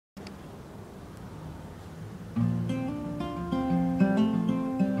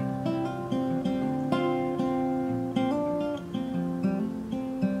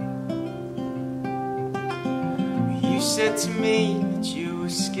said to me that you were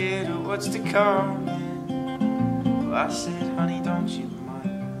scared of what's to come. Well, I said, honey, don't you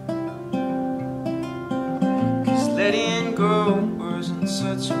mind, 'cause letting go wasn't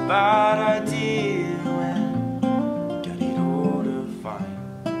such a bad idea when you got it all to find.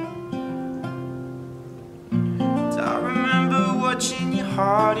 And I remember watching your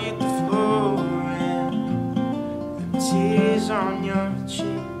heart hit the floor and them tears on your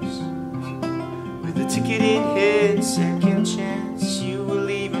cheeks. With a ticket in hand, second chance, you were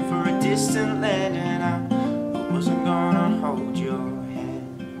leaving for a distant land, and I wasn't gonna hold your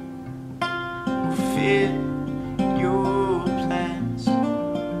hand or fit your plans.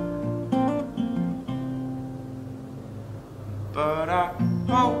 But I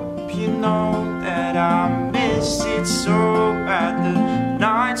hope you know that I miss it so bad. The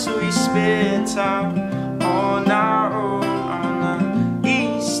nights we spent out on our own on the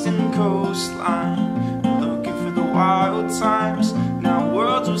eastern coastline, looking for the wild times. Now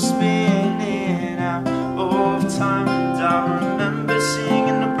worlds were spinning out of time, and I remember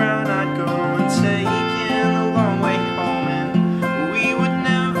singing the brown-eyed girl and taking the long way home, and we would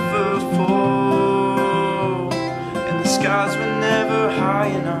never fall, and the skies were never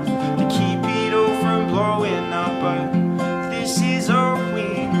high enough to keep it all from blowing up. But this is all we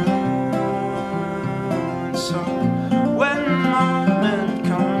know, so when the moment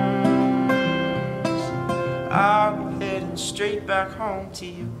comes, I'm heading straight back home to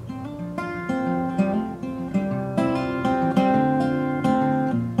you.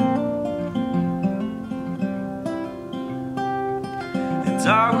 And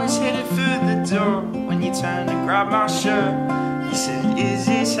I was headed for the door when you turned to grab my shirt. You said, is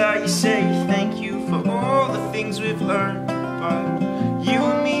this how you say thank you for all the things we've learned? But you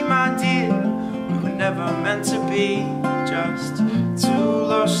and me, my dear, we were never meant to be just two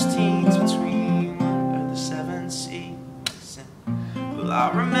lost teens between one of the seven seas. Well, I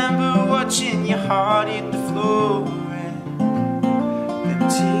remember watching your heart hit the floor and them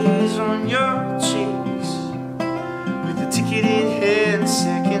tears on your cheeks. With a ticket in hand,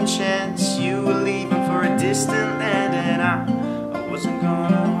 second chance, you were leaving for a distant land, and I wasn't gonna